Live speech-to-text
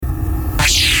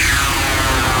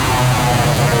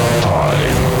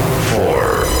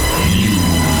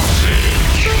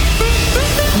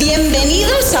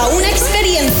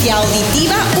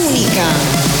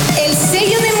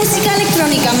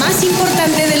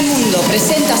del mundo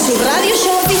presenta su radio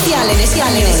show oficial en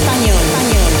español.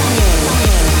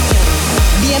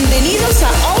 Bienvenidos a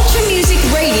Ultra Music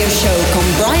Radio Show con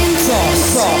Brian Cross.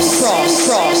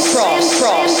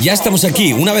 Ya estamos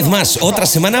aquí, una vez más, otra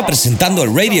semana presentando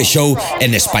el radio show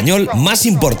en español más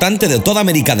importante de toda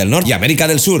América del Norte y América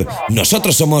del Sur.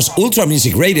 Nosotros somos Ultra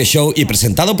Music Radio Show y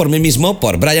presentado por mí mismo,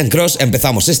 por Brian Cross,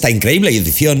 empezamos esta increíble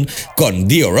edición con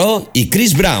D.O.R.O. y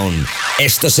Chris Brown.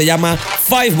 Esto se llama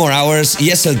 5 More Hours y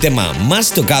es el tema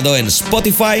más tocado en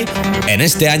Spotify en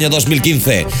este año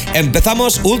 2015.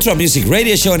 Empezamos Ultra Music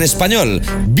Radio Show en español.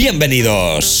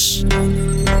 ¡Bienvenidos!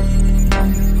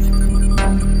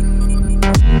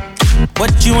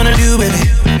 What you wanna do, baby?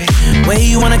 Where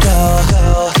you wanna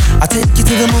go? I'll take you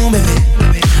to the moon, baby.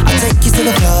 I'll take you to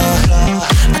the floor.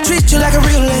 I treat you like a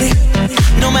real lady,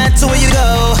 no matter where you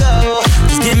go.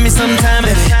 Just give me some time,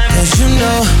 baby. Cause you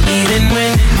know, even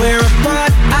when we're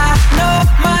apart, I know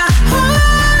my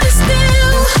heart is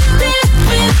still there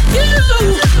with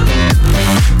you.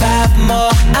 5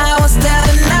 more hours till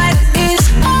the night is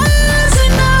ours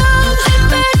and I'm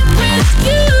back with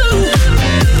you.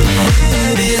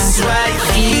 This right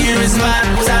here is my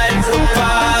type of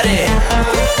party.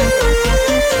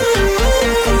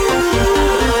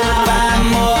 5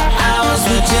 more hours,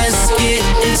 we're just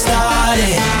getting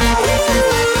started.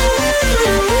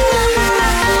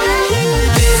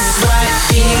 This right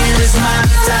here is my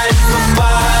type of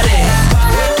party.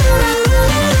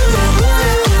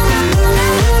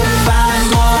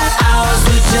 5 more hours,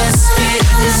 we're just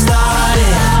getting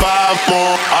started. 5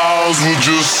 more hours, we're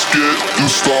just getting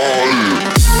started.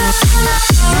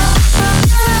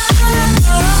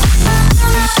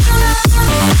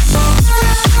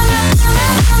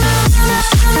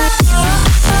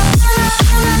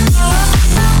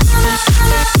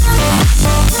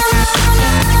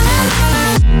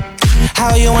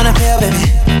 How you wanna feel,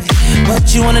 baby?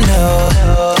 What you wanna know?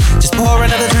 Just pour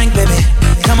another drink, baby.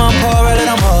 Come on, pour a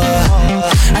little more.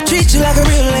 I treat you like a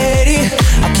real lady.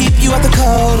 I'll keep you out the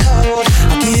cold.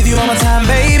 I'll give you all my time,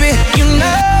 baby. You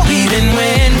know, even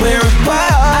when we're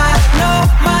apart, I know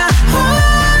my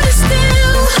heart is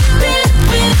still there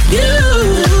with you.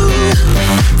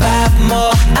 5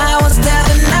 more hours till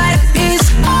the night is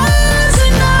ours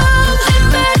and I'm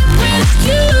back with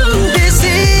you. This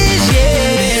is,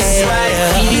 yeah. This right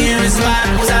here is my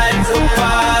type of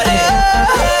party.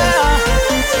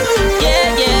 Yeah,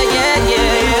 yeah, yeah,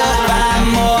 yeah. 5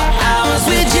 more hours,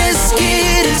 we're just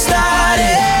getting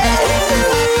started.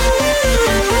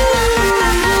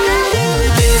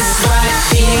 This right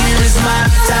here is my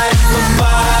type of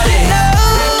party. No,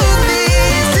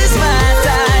 this is my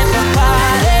type of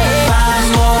party. 5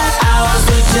 more hours,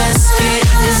 we're just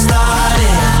getting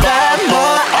started. 5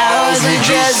 more hours, we're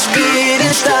just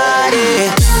getting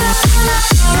started.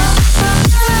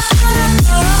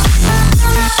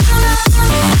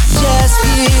 Just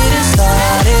getting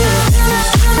started.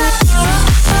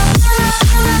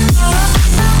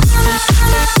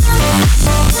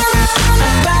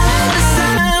 By the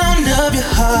sound of your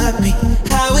heartbeat,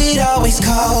 how it always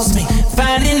calls me,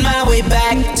 finding my way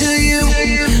back to you.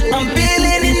 I'm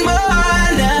feeling it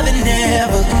more now than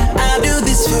ever. I'll do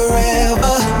this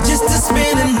forever, just to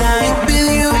spend the night with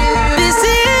you. This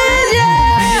is,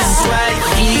 yeah. This right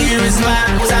here is my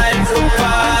type of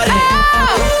party.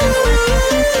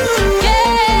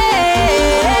 Yeah.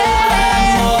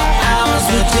 5 more hours,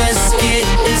 we're just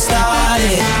getting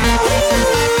started.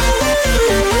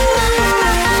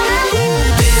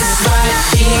 This right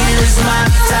here is my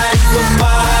type of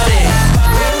party.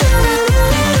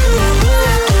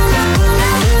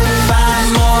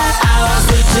 5 more hours,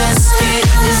 we're just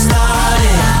getting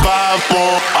started. 5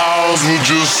 more hours, we're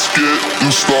just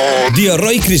getting started.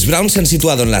 D.O.R.O. y Chris Brown se han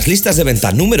situado en las listas de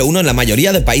venta número 1 en la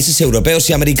mayoría de países europeos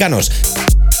y americanos.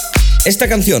 Esta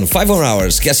canción, 5 More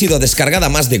Hours, que ha sido descargada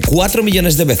más de 4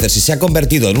 millones de veces y se ha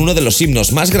convertido en uno de los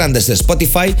himnos más grandes de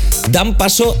Spotify, dan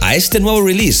paso a este nuevo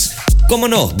release. Cómo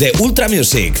no, de Ultra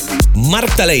Music.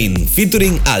 Mark Twain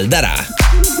featuring Aldara.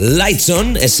 Lights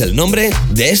On es el nombre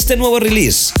de este nuevo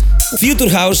release. Future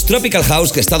House, Tropical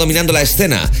House que está dominando la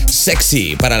escena.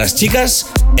 Sexy para las chicas,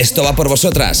 esto va por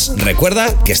vosotras.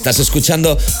 Recuerda que estás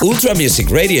escuchando Ultra Music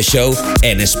Radio Show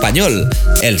en español.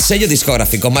 El sello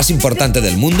discográfico más importante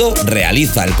del mundo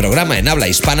realiza el programa en habla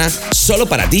hispana solo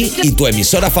para ti y tu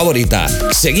emisora favorita.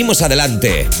 Seguimos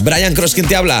adelante. Brian Cross quien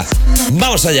te habla.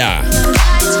 ¡Vamos allá!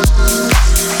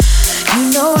 You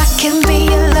know I can be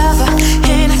your lover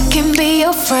and I can be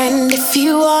your friend. If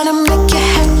you wanna make you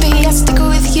happy, I'll stick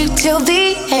with you till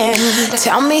the end.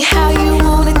 Tell me how you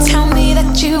want it, tell me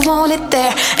that you want it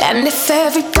there. And if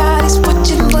everybody's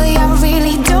watching, boy, I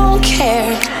really don't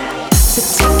care. So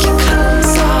take your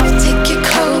clothes off.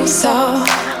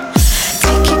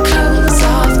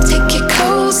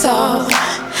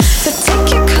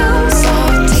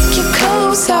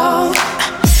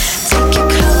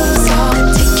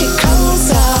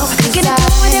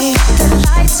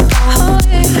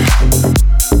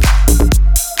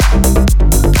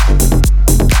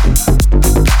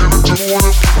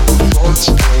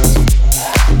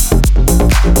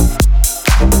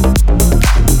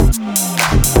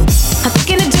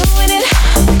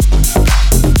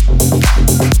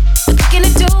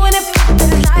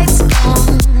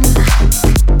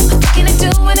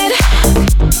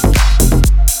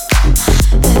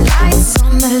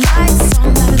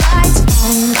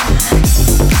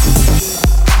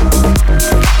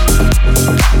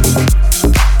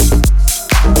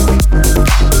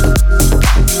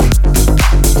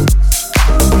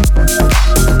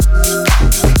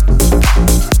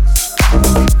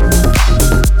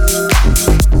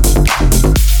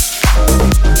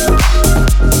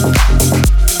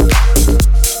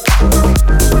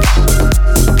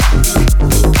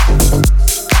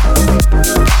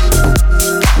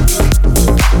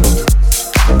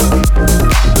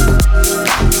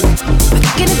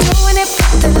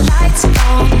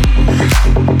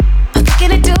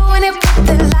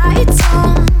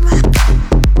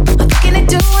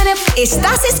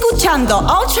 escuchando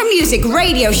Ultra Music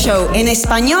Radio Show en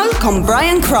español con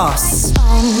Brian Cross.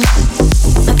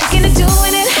 I'm thinking of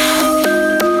doing it.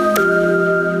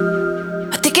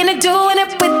 I'm thinking of doing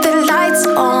it with the lights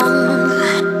on.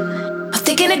 I'm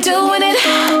thinking of doing it.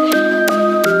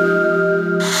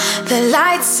 The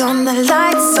lights on, the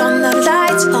lights on, the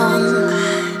lights on.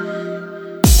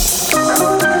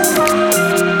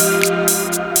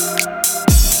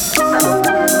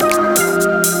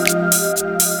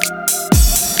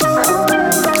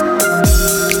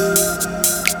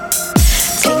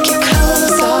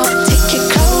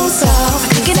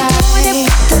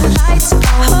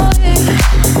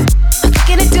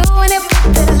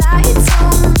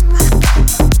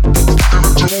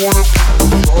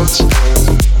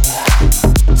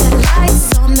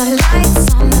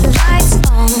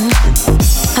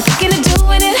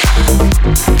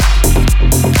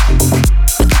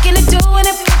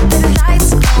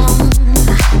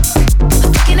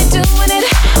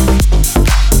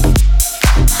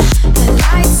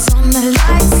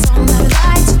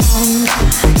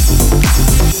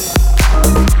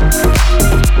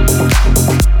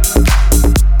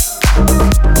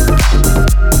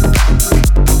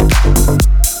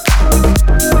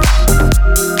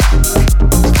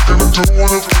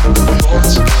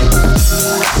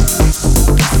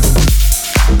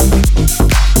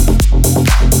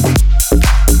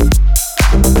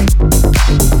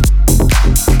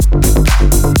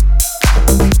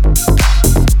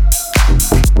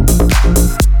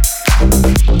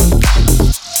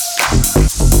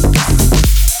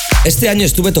 Este año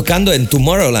estuve tocando en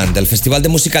Tomorrowland, el festival de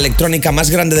música electrónica más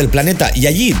grande del planeta, y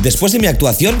allí, después de mi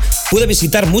actuación, pude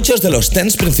visitar muchos de los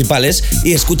stands principales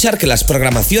y escuchar que las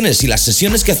programaciones y las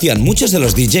sesiones que hacían muchos de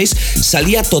los DJs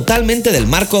salía totalmente del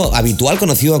marco habitual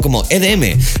conocido como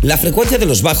EDM. La frecuencia de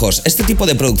los bajos, este tipo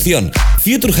de producción,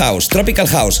 Future House, Tropical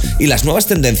House y las nuevas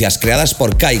tendencias creadas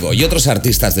por Kygo y otros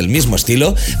artistas del mismo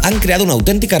estilo han creado una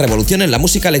auténtica revolución en la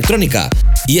música electrónica.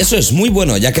 Y eso es muy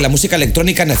bueno, ya que la música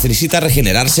electrónica necesita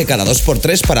regenerarse cada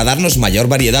 2x3 para darnos mayor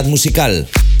variedad musical.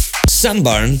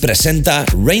 Sunburn presenta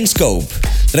Rainscope.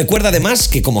 Recuerda además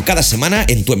que como cada semana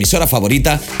en tu emisora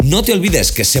favorita, no te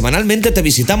olvides que semanalmente te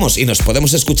visitamos y nos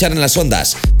podemos escuchar en las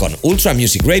ondas con Ultra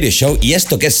Music Radio Show y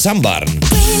esto que es Sunburn.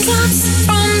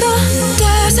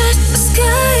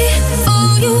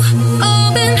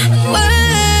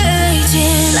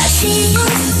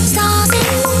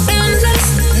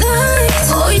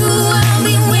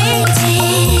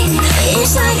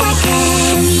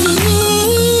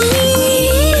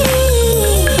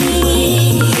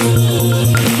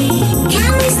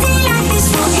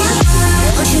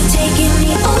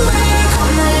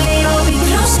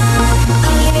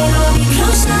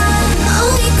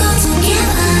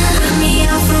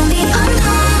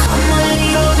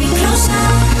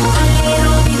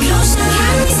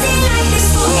 Can we stay like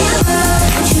this forever?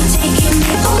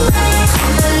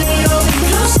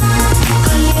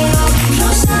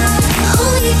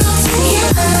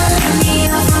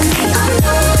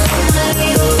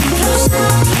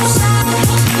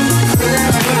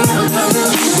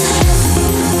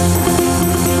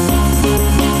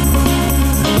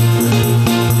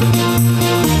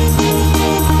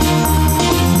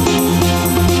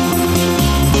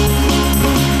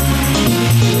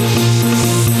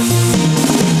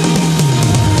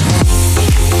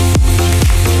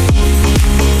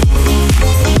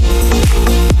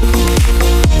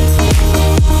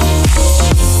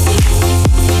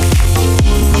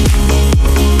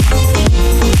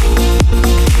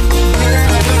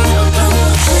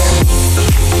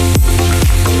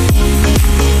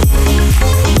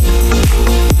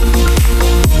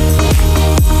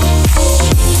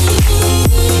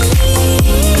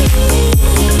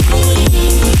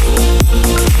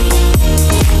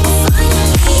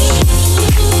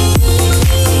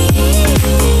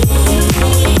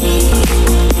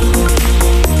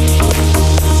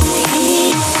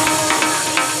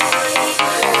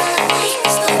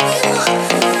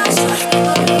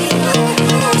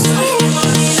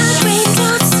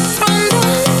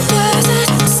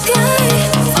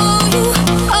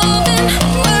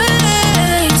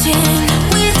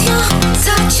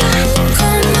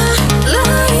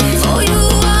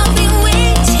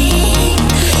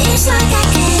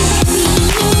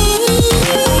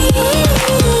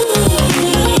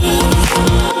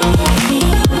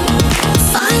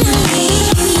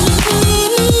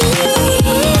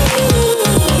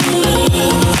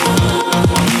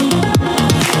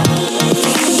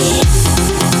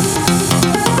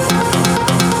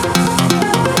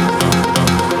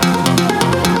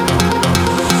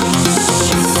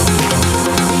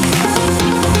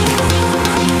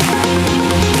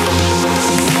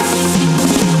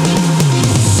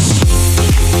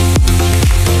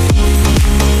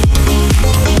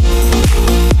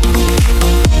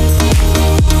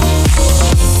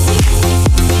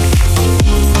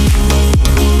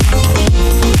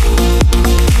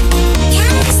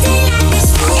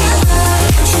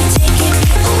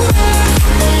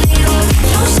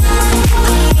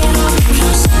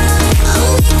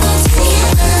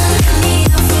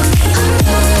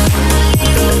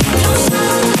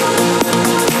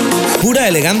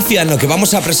 elegancia en lo que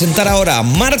vamos a presentar ahora.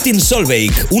 Martin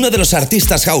Solveig, uno de los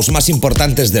artistas house más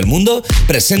importantes del mundo,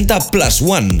 presenta Plus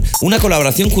One, una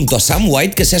colaboración junto a Sam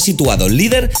White que se ha situado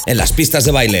líder en las pistas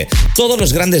de baile. Todos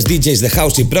los grandes DJs de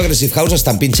house y progressive house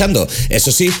están pinchando.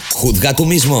 Eso sí, juzga tú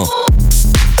mismo.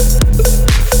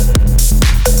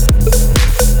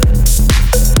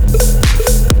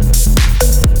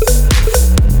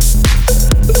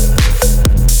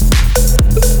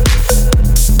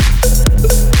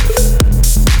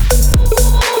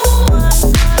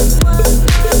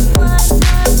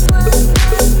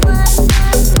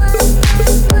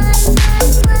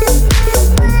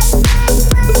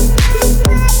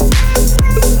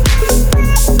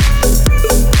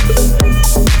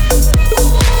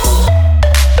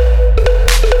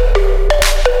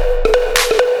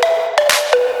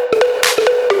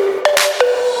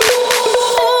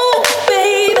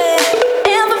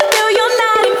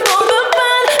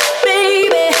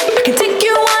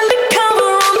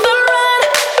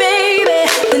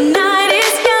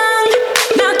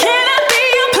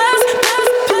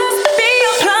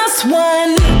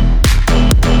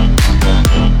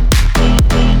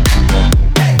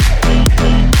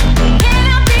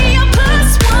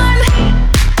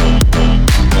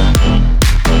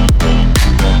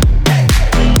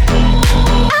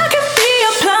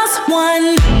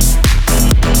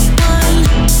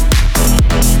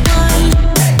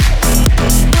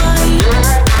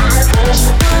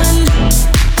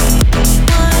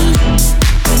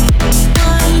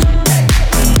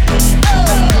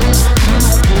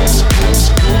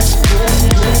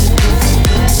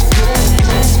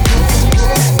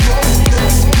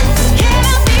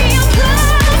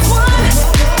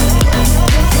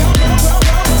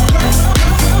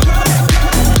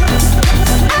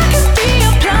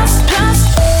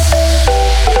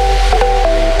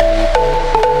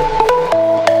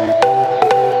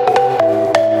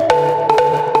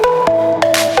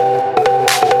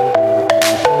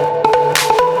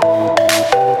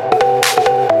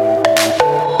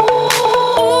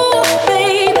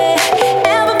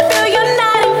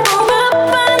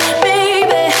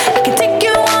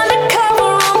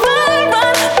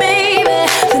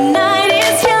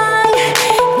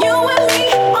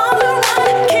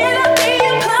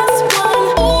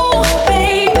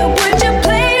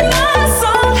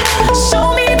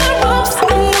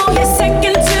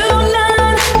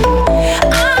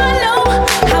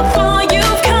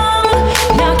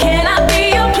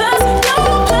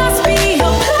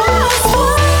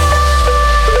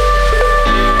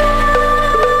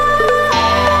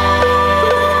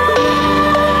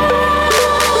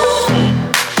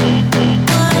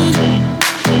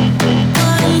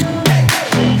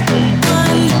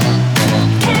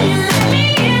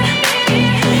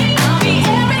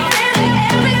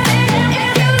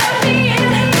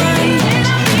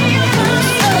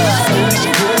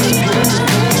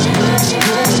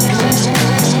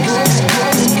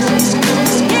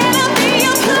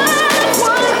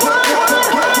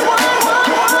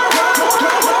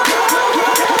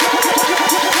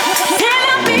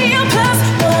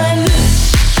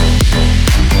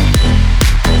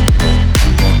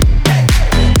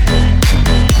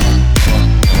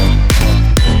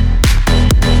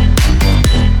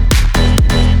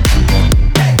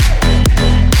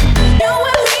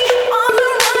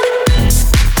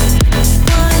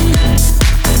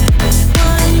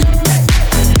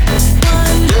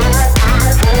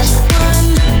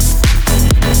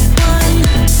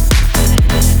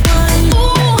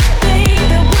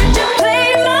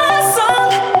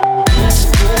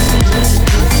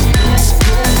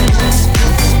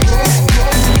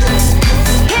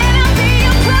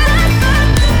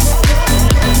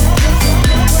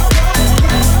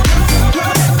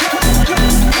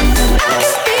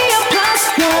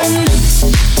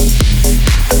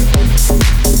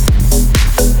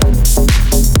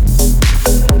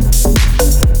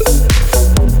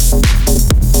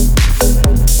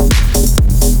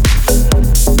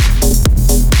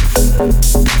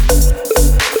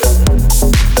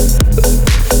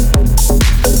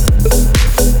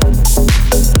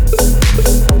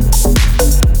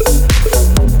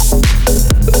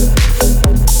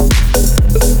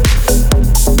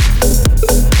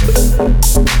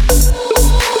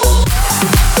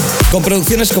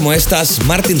 canciones como estas,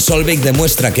 Martin Solveig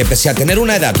demuestra que pese a tener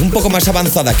una edad un poco más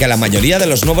avanzada que la mayoría de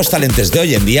los nuevos talentos de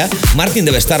hoy en día, Martin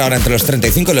debe estar ahora entre los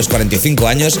 35 y los 45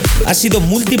 años, ha sido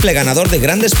múltiple ganador de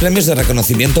grandes premios de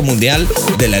reconocimiento mundial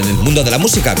del mundo de la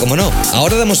música, como no.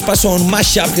 Ahora damos paso a un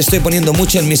mashup que estoy poniendo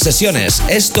mucho en mis sesiones.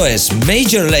 Esto es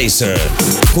Major Lazer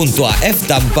junto a F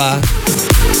Tampa,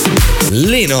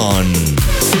 Lean On.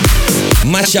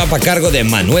 Mashup a cargo de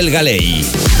Manuel Galey.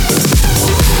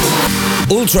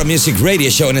 Ultra Music Radio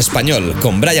Show en español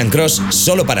con Brian Cross,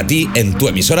 solo para ti en tu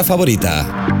emisora favorita.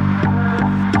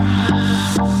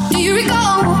 Do you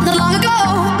recall not long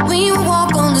ago when you would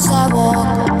walk on the sidewalk?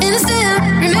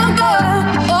 Innocent, remember,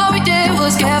 all we did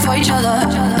was care for each other.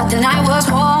 The night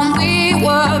was warm, we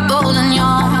were bold and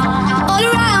young. All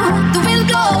around, the wind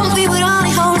blows, we would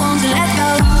only hold on to let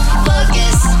go.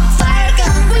 Focus, fire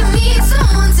gun, we need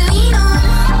someone to lean on.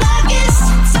 Focus,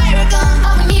 fire gun,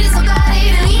 all we need is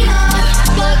somebody to lean on.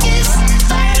 Focus,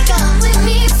 fire gun, we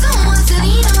need someone to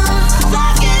lean on.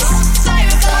 Focus,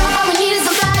 fire gun, all we need is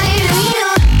somebody to lean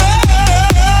on.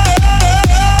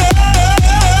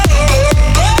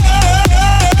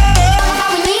 All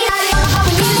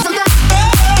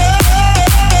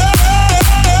we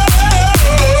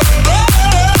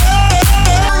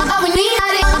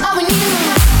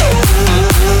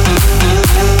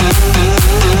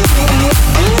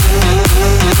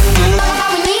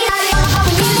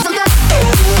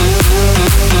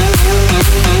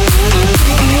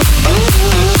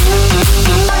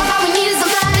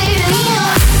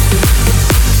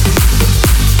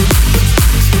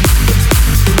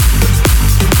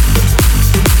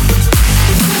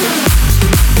need is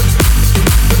somebody.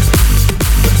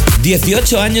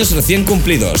 18 años recién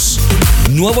cumplidos.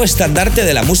 Nuevo estandarte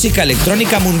de la música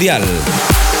electrónica mundial.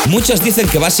 Muchos dicen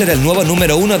que va a ser el nuevo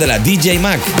número 1 de la DJ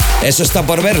Mag. Eso está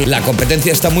por ver, la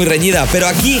competencia está muy reñida, pero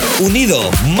aquí, unido,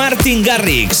 Martin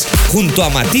Garrix junto a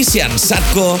Matisian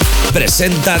Sadko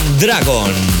presentan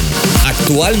Dragon,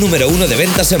 actual número 1 de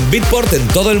ventas en Beatport en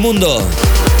todo el mundo.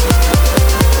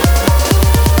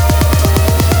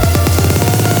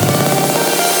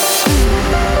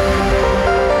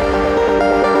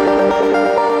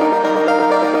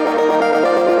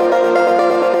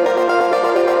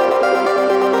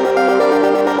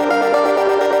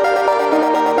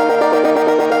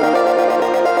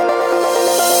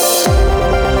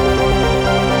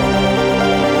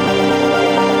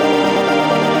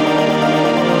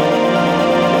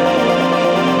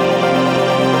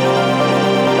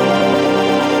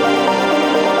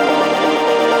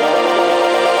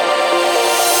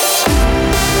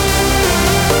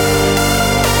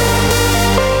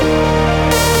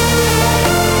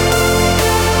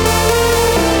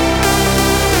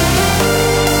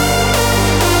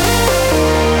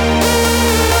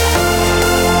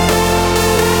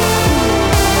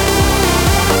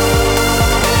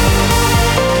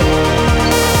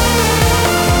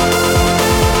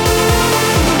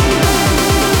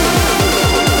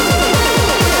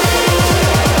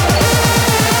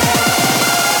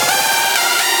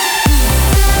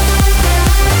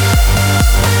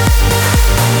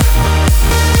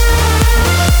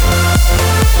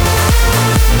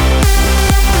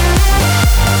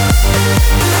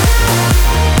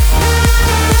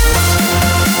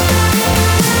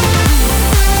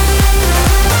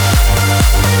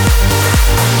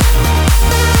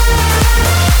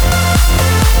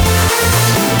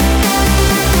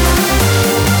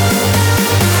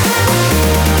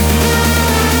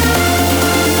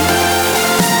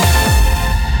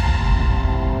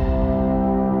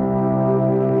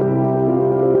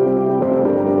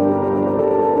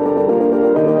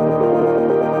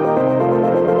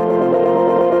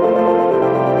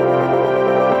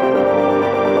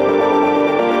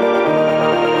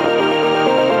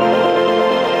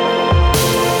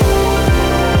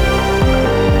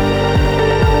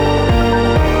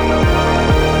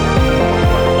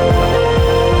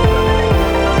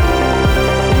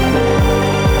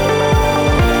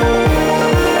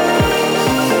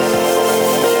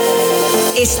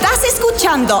 Estás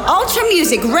escuchando Ultra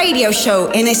Music Radio Show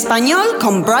en español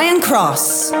con Brian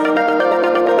Cross.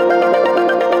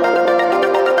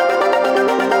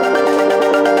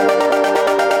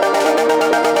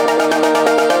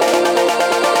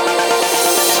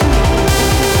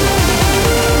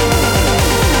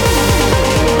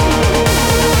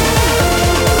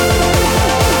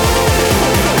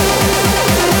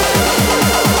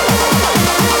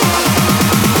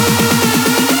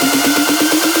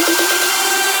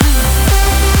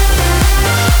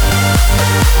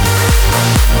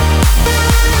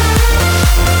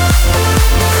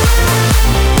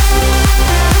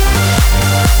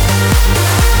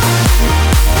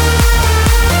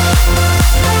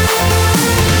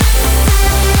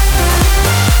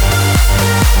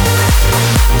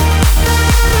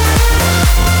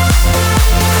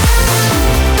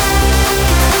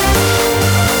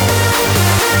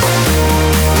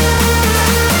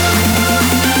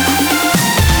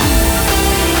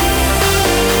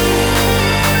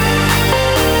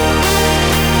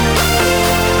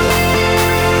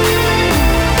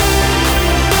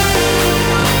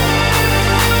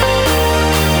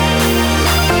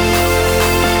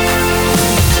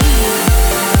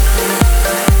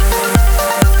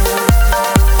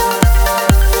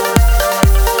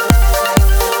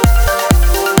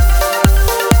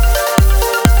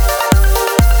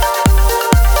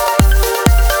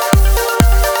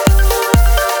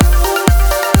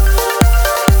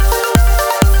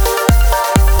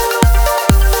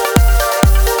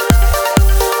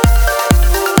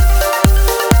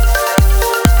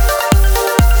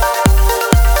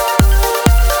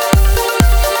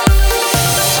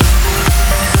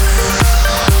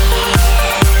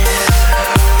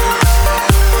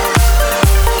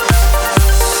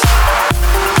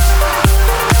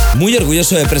 muy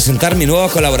orgulloso de presentar mi nueva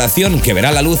colaboración que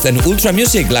verá la luz en Ultra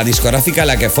Music, la discográfica en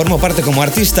la que formo parte como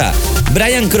artista.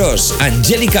 Brian Cross,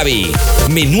 Angelica B.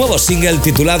 Mi nuevo single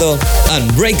titulado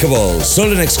Unbreakable,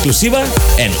 solo en exclusiva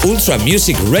en Ultra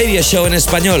Music Radio Show en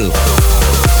español.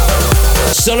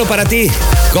 Solo para ti,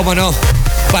 cómo no,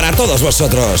 para todos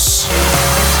vosotros.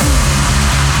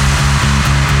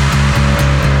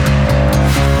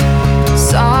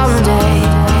 Someday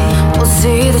we'll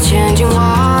see the changing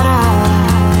waters.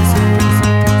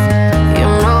 You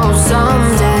know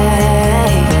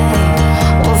someday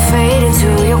we'll fade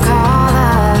into your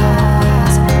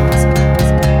colors.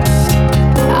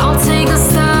 I'll take the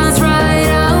stars right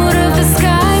out of the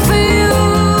sky for you.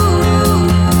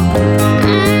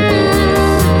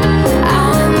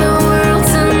 I'll end the world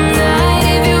tonight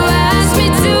if you ask me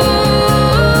to.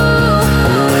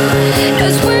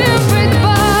 'Cause we're unbreakable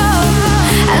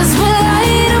as we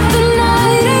light up the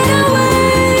night in a way.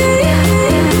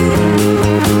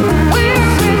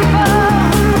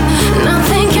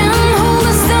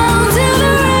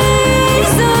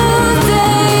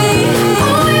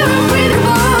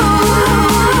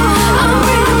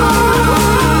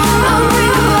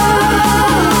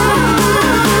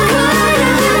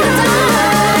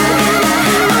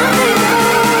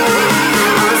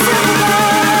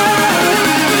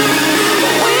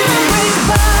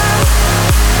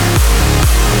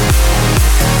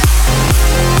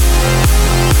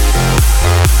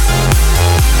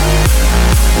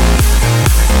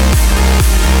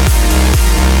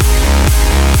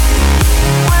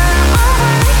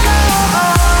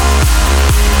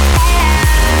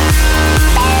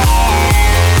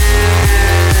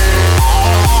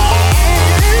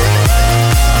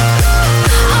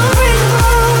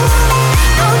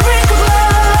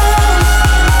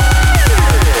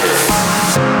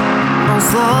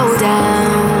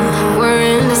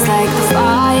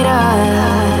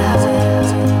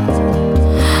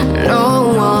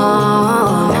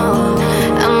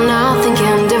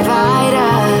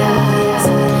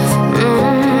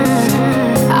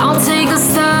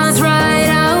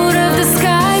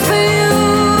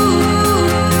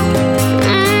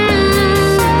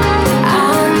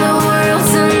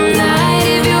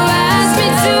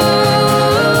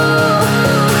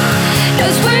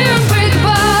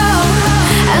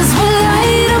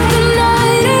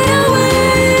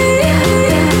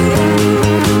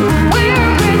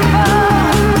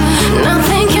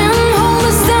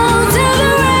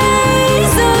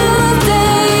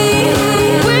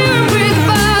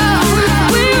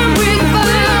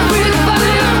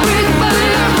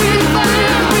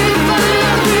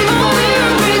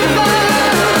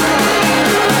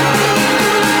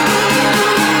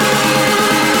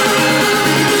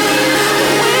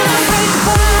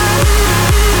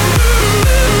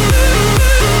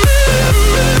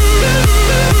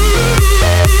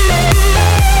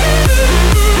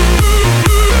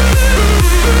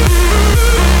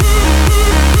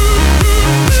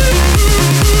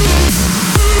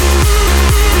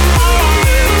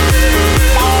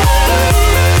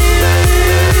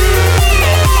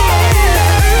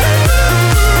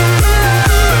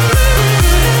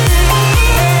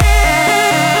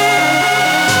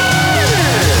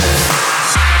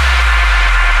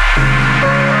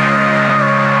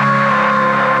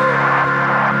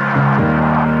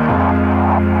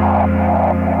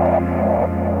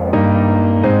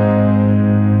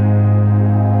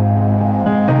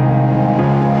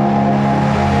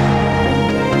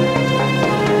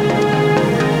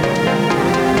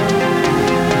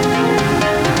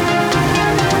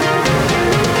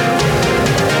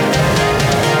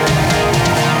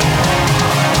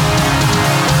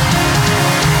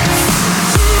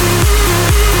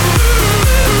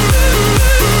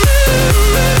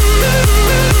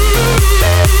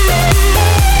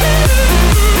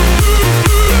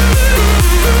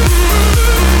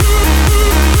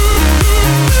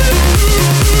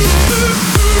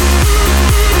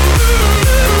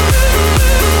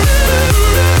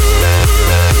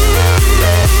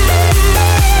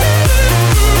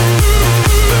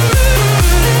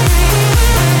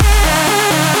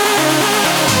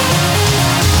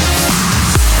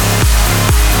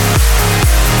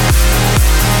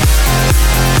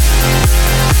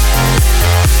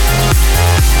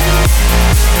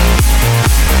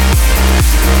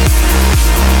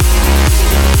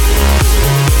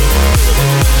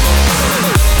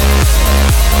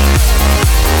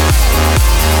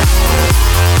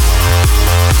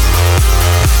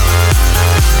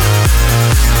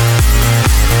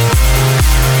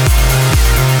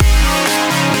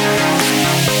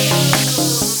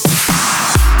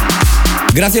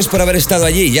 Gracias por haber estado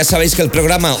allí. Ya sabéis que el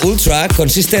programa Ultra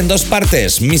consiste en 2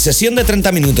 partes. Mi sesión de 30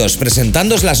 minutos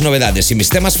presentándoos las novedades y mis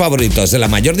temas favoritos de la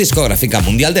mayor discográfica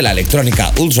mundial de la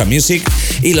electrónica, Ultra Music,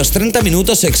 y los 30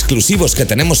 minutos exclusivos que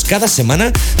tenemos cada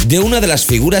semana de una de las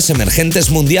figuras emergentes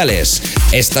mundiales.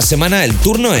 Esta semana el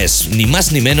turno es, ni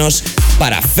más ni menos,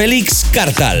 para Felix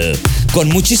Cartal. Con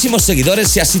muchísimos seguidores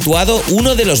se ha situado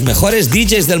uno de los mejores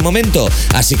DJs del momento,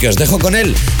 así que os dejo con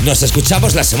él. Nos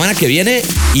escuchamos la semana que viene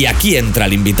y aquí entra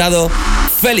el invitado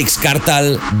Felix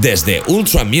Cartal desde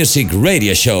Ultra Music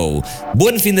Radio Show.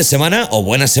 Buen fin de semana o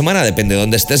buena semana, depende de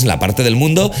dónde estés en la parte del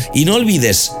mundo, y no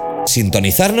olvides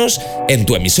sintonizarnos en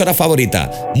tu emisora favorita.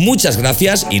 Muchas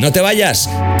gracias y no te vayas.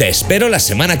 Te espero la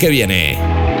semana que viene.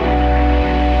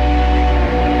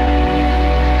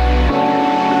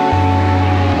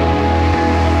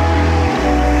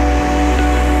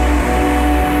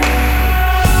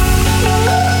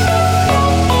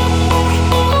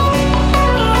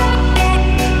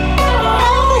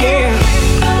 Yeah.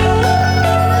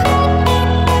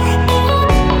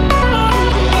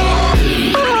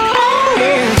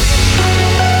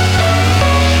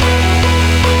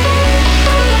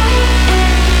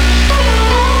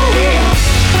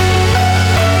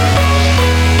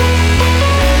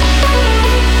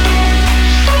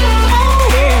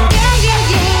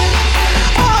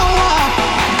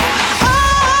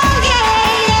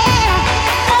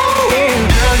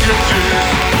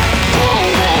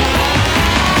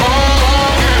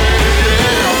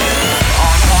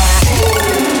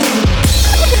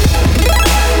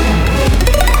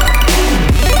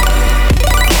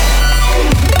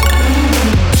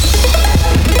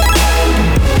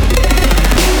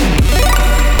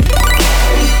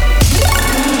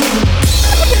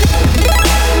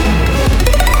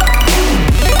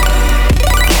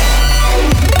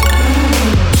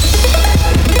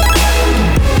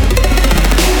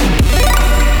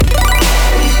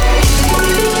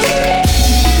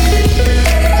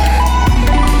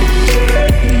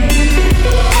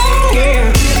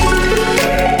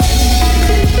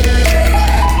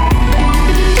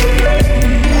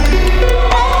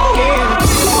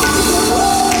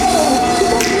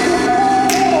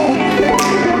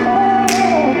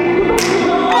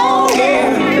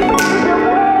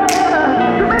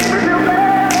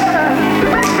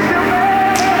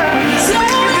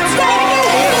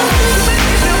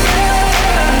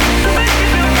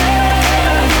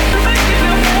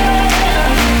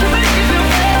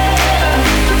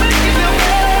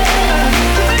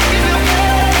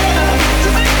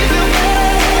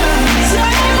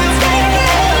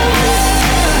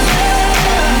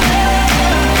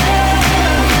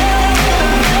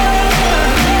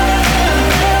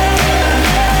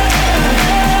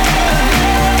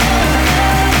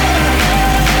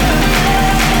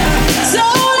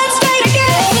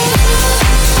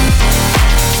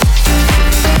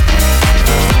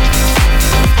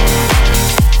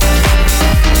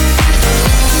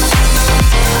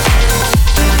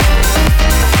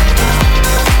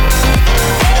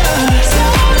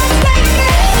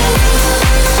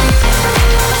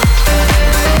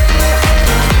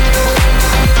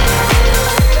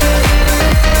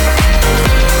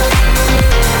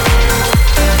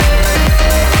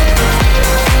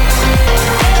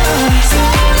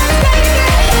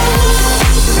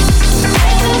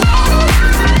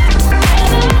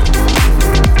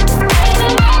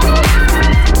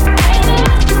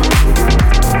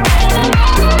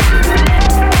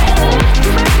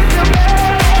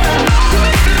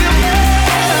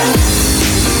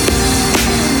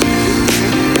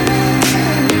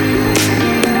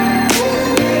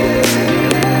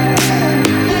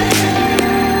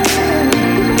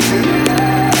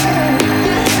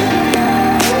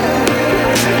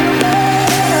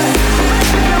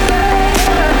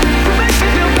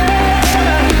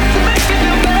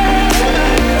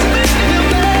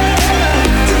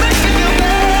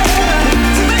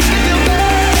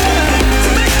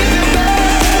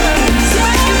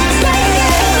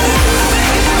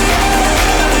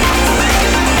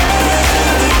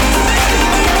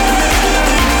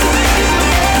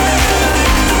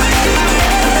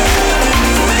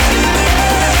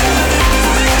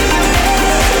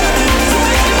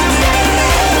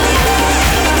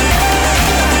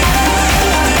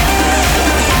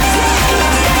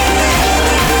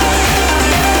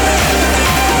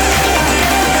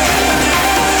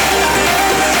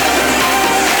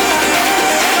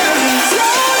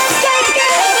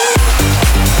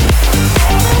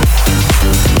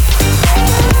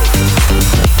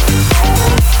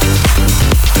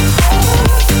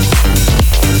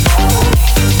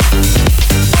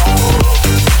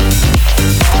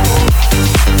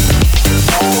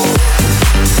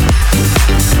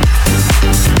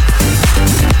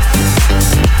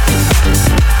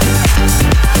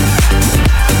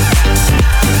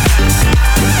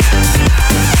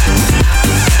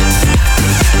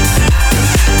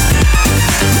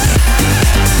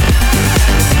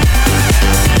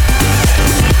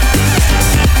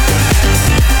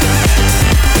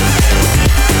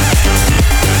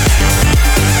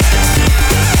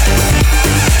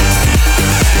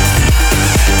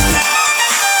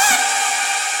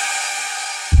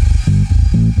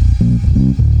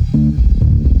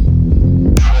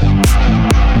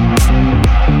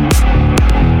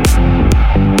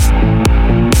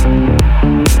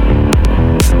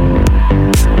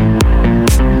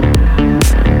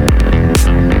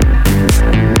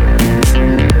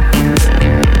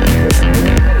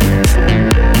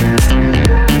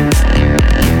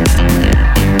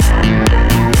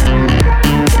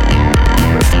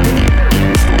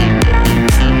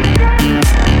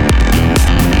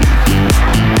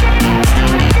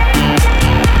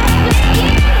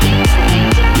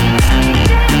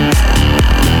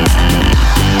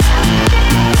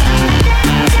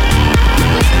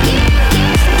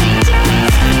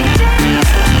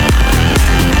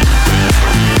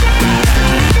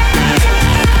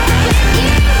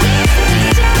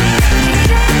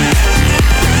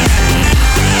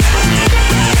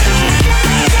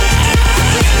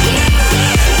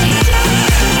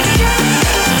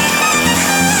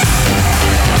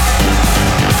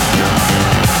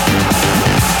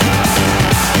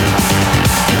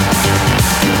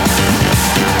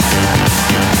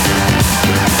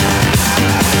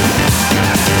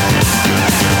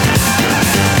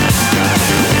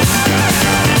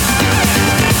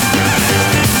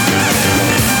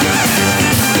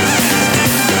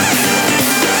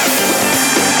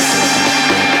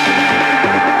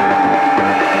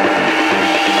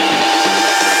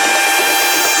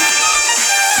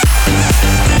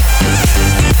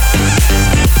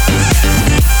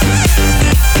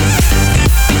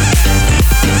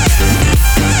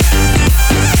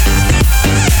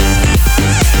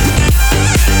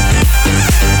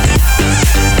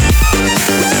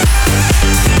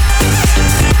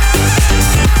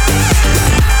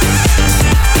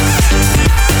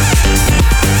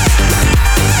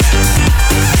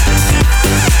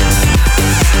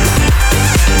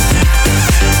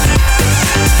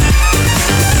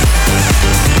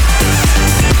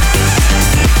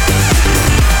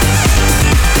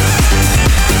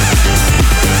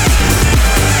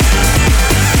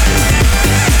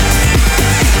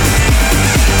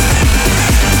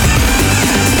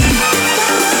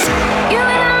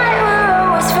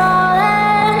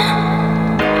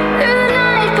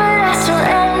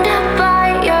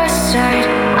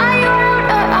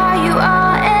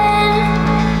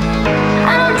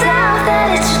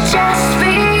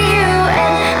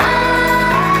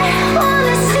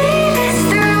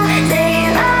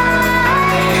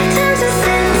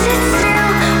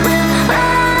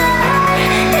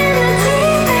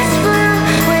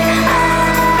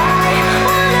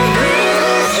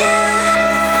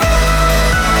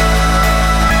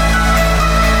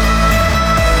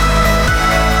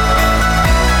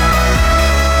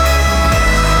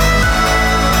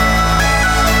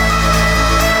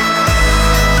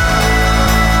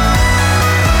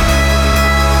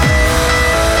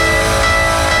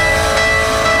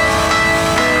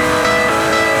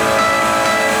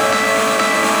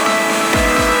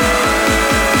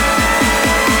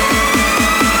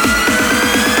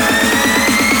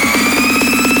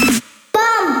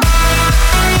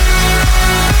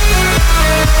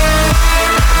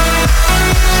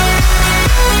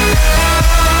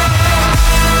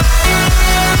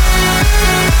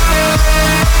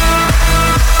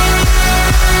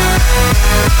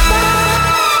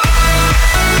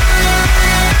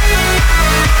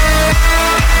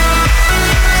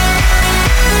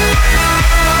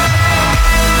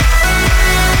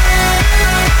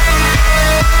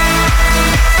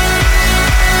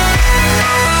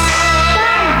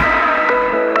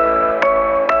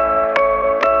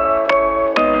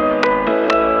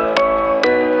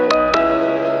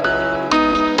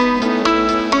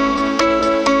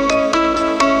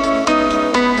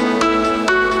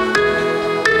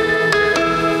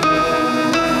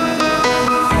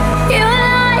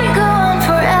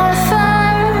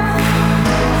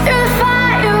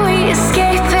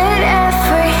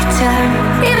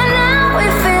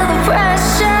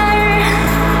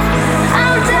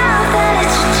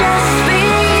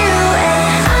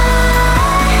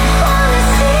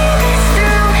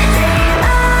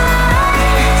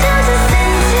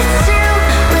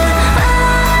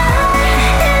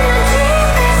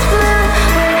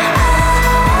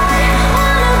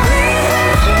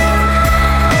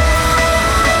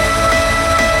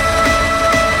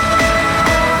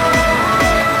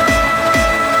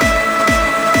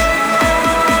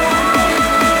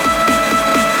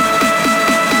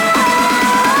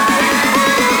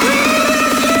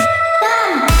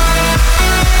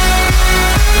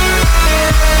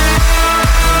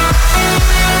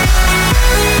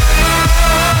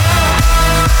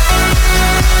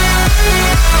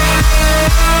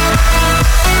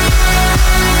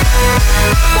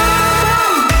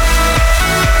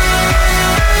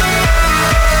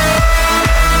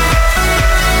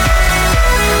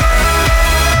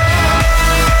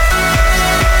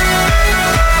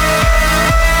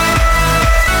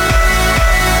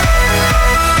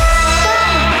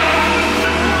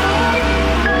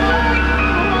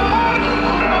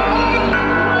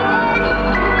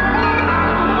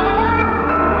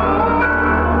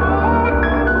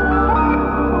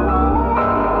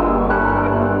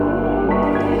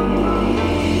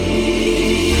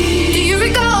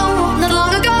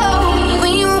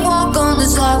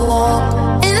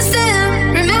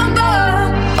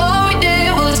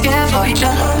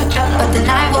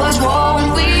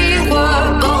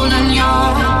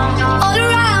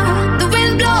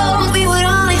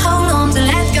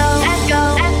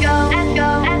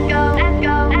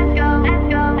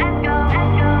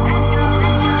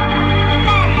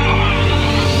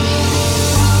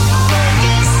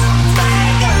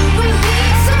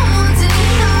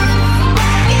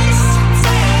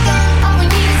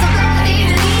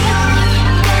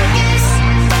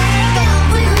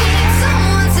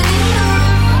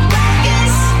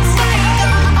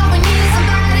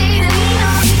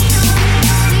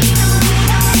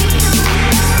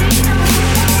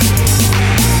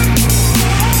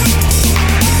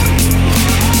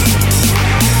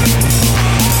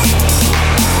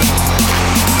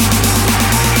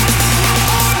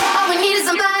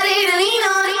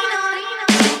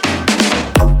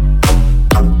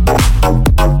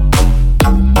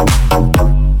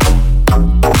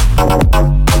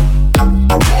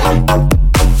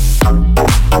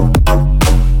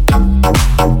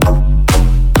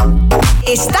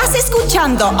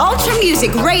 escuchando Ultra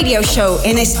Music Radio Show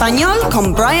en español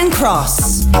con Brian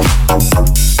Cross.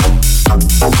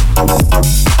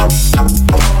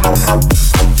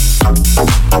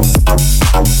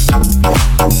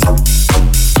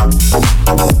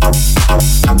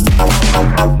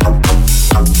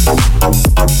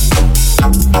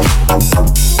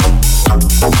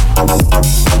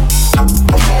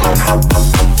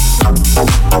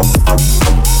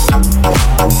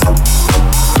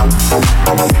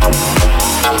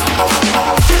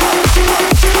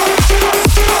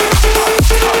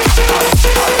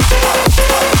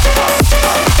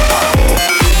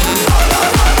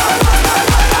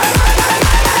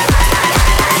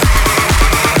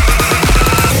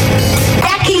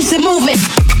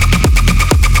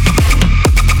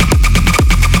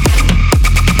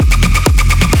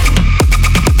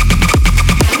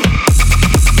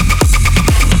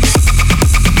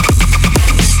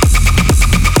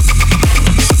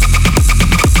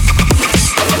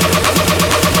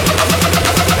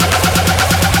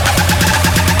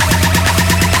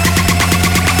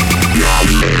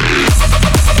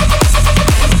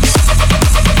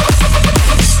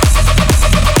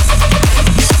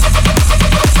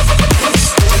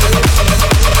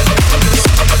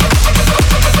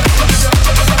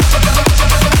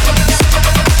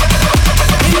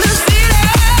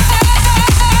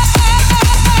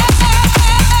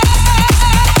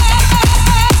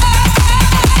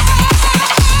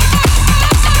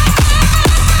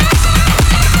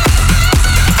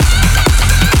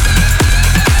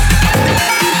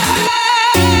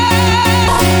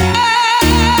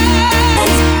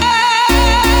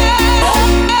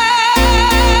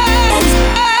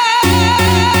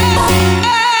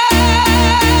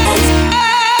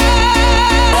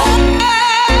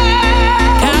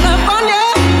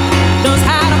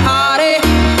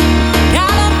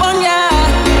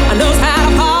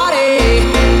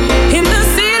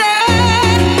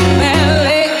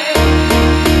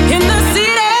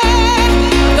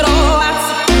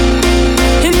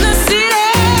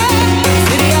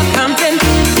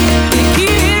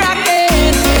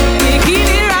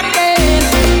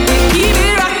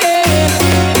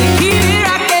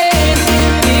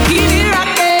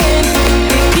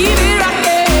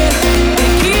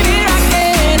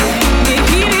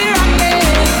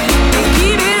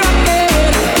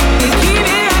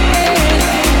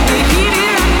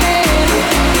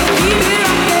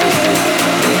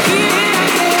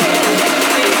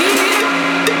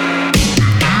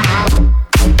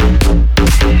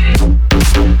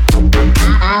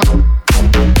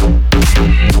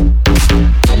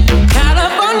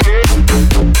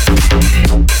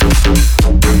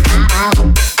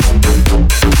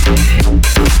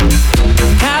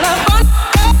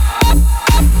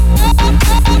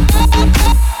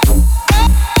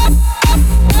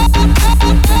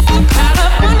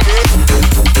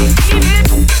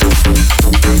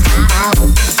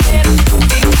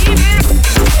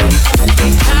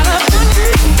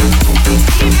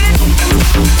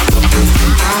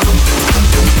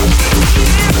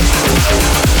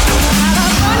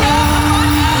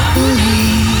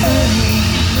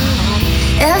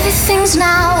 Everything's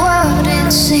not what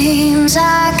it seems.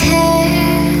 I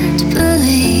can't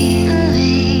believe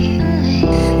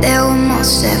there were more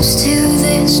steps to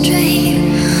this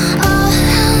dream. All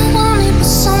I wanted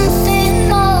was something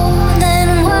more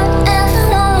than what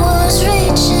everyone was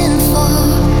reaching for.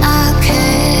 I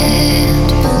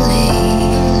can't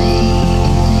believe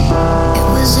it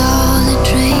was all a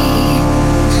dream.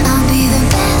 I'll be the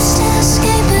best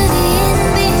escape of the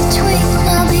in-between.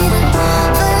 I'll be the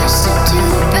first into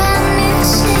the brand new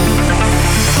scene.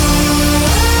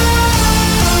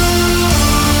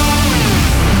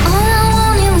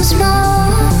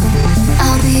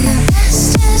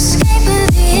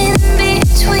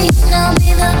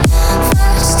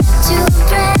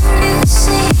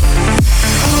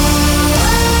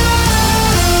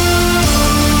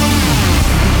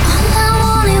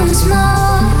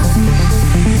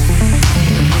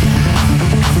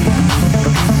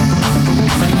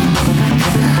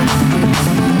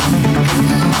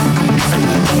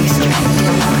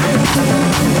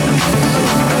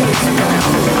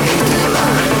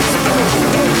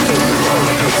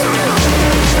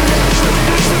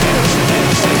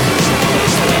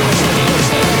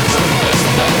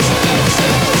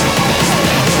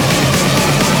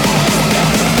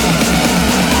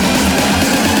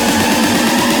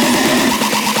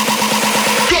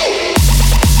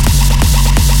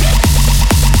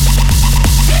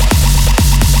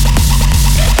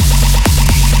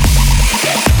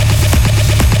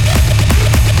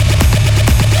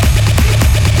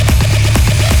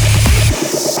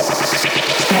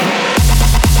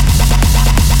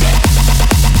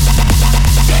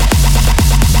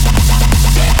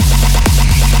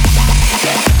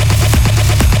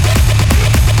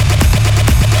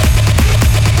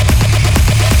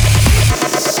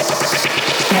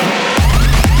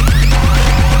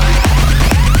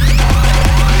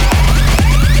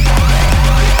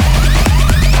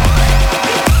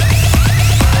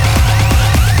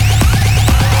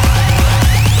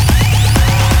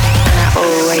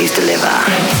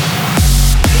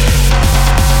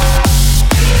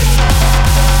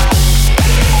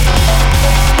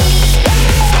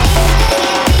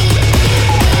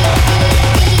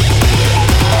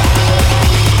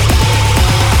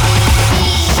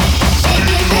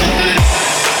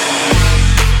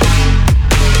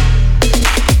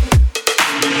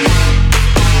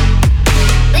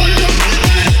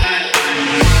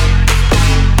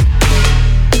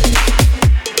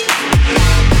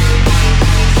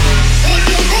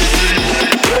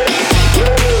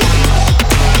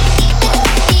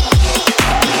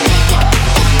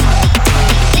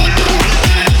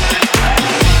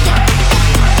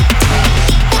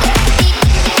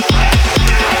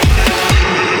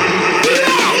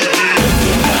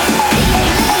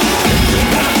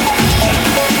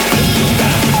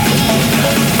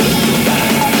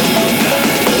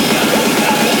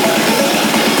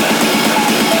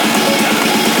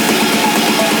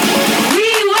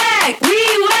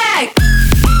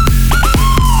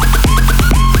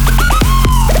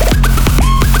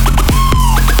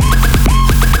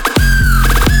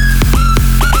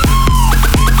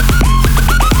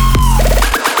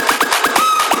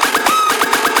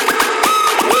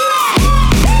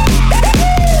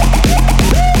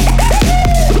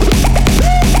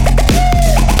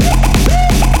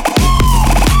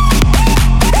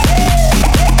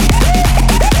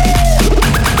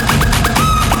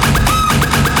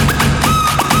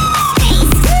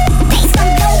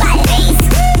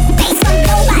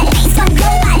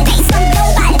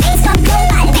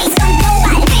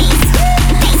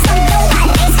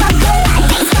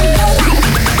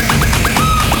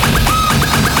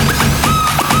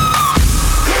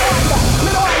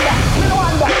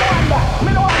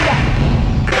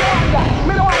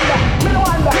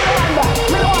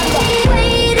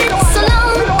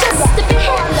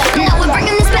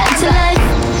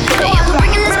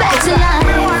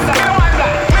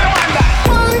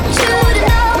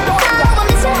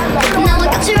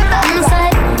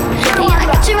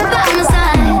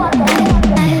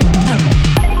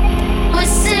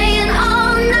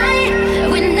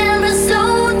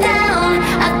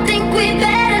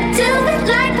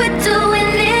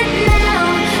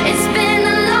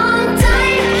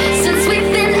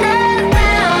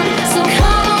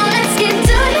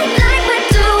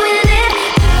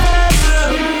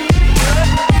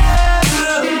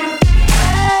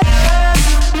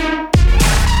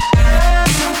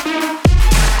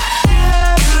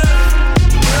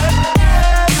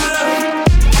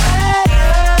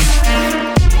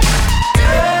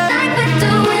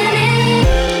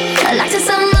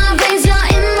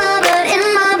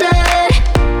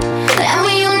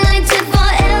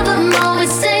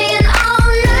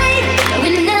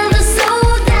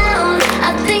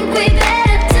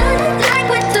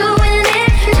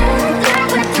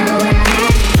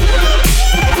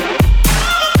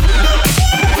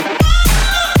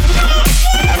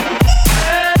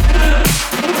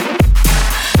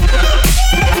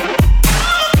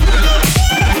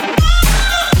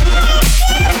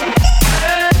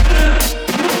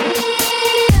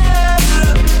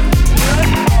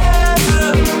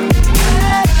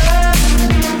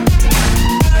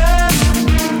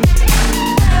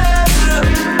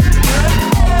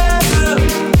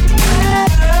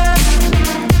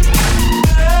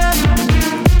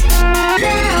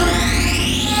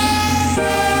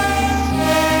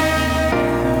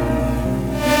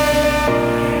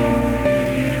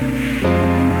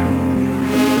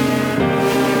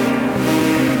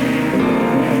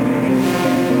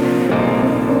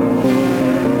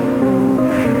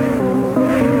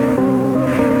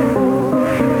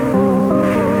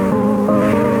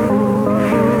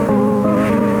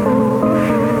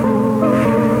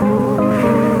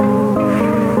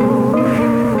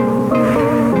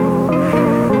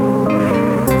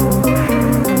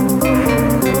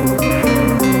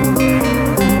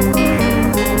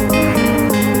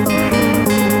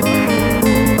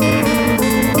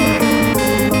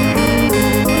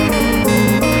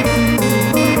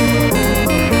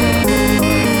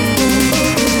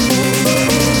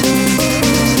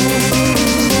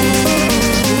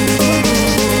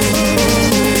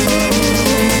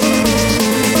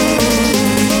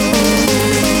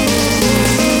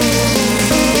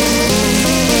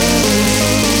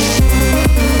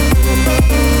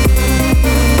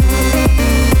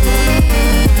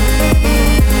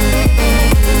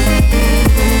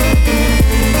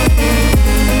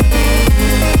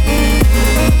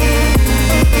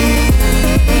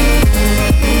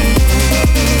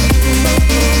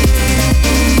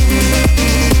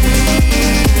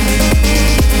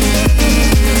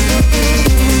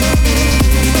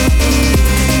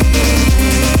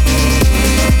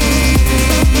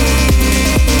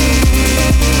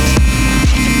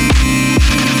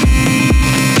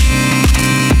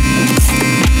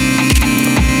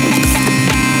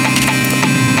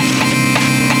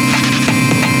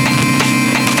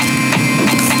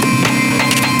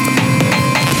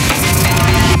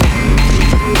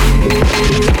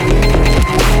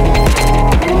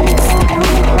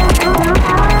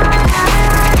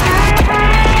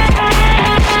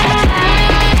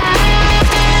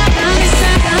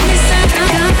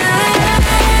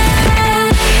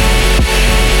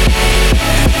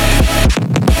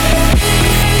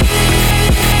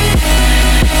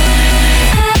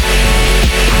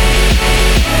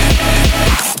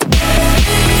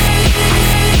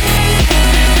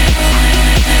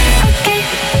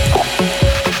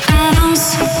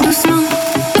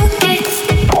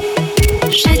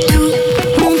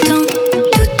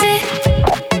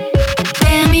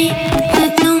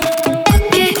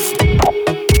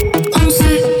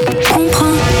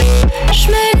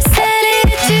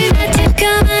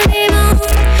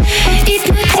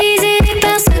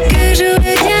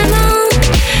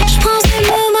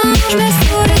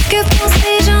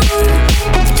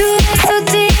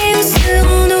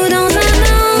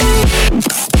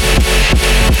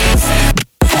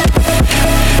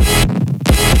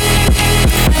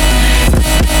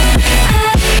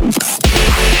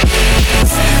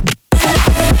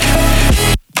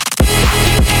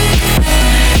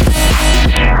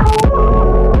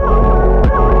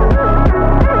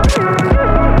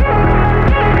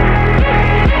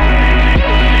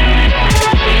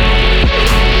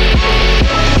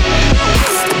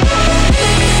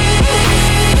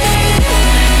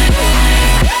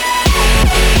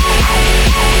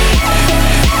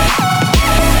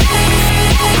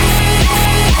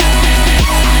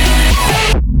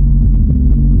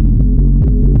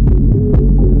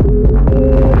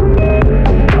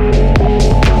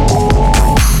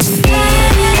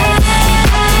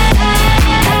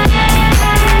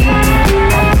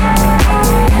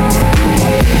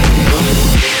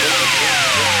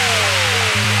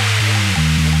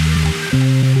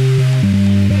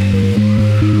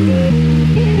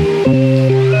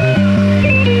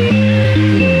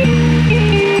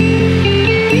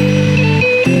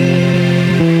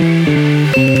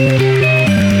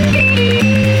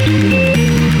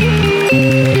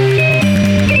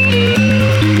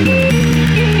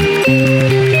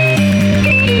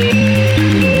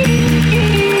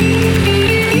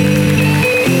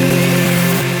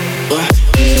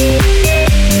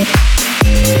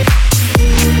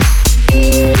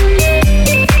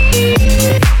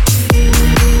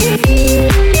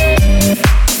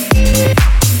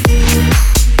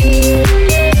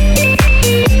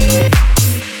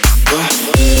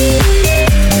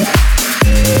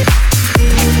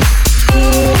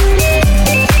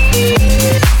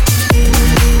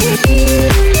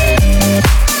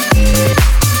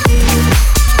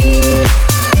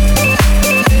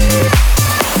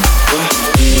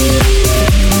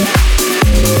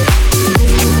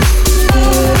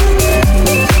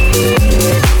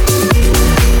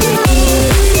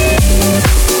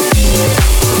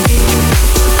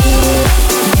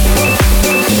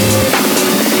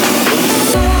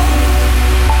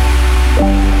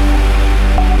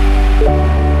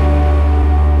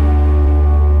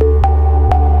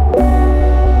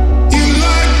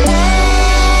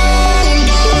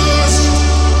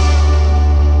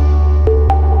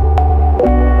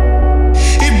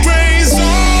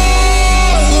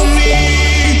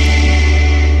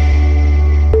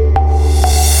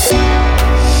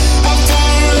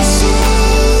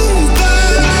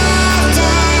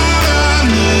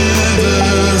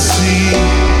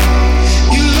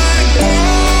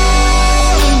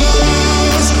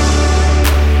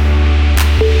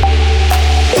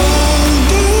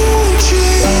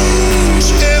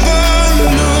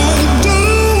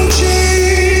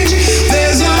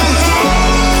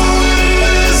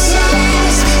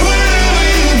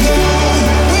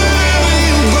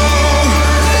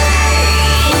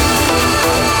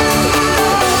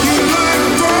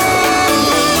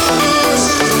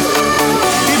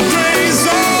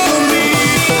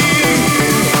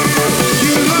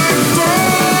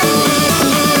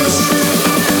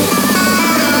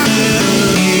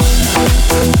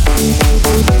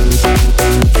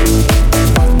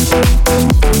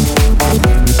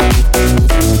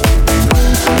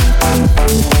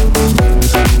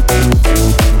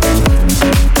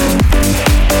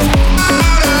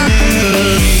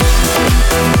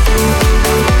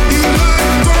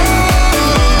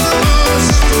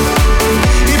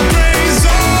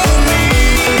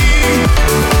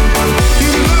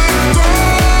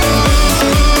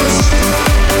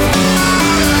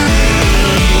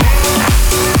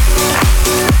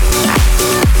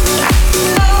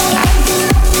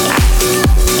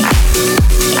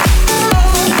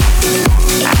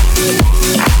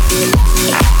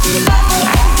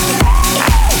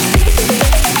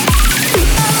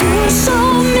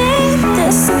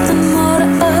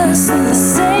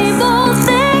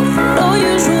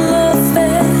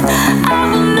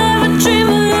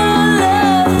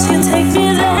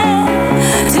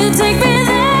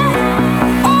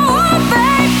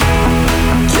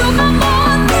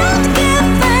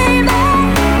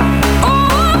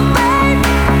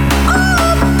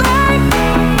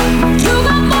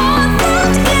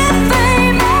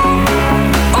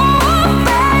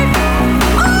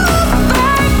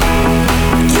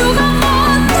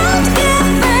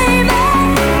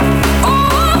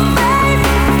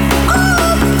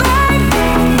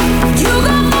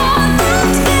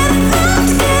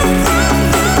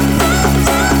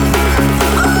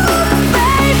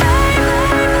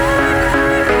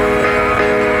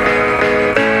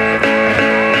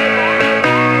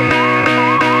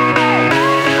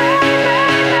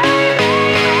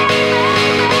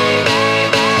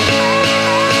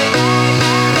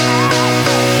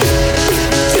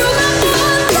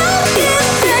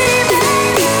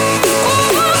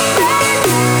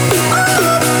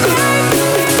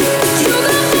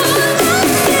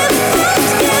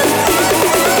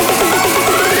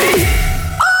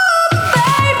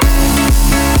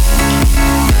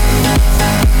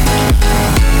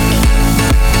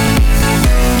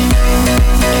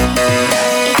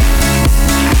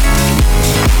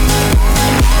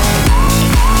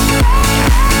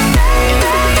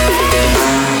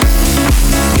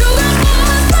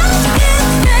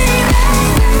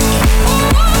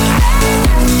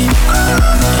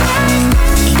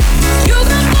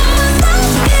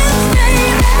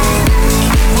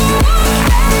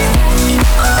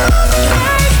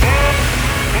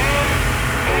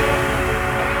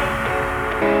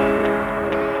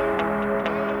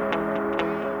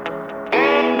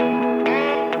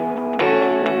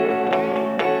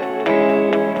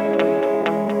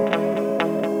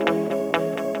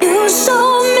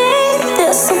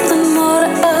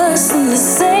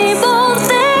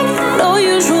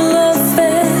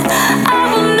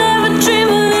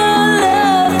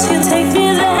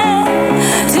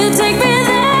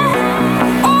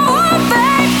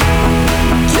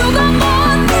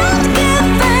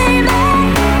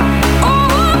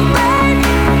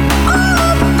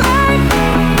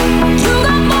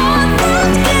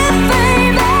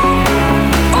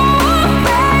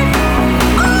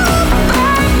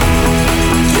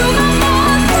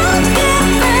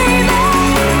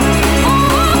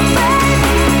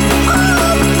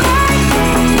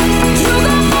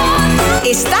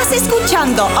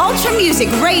 escuchando Ultra Music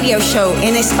Radio Show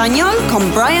en español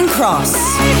con Brian Cross.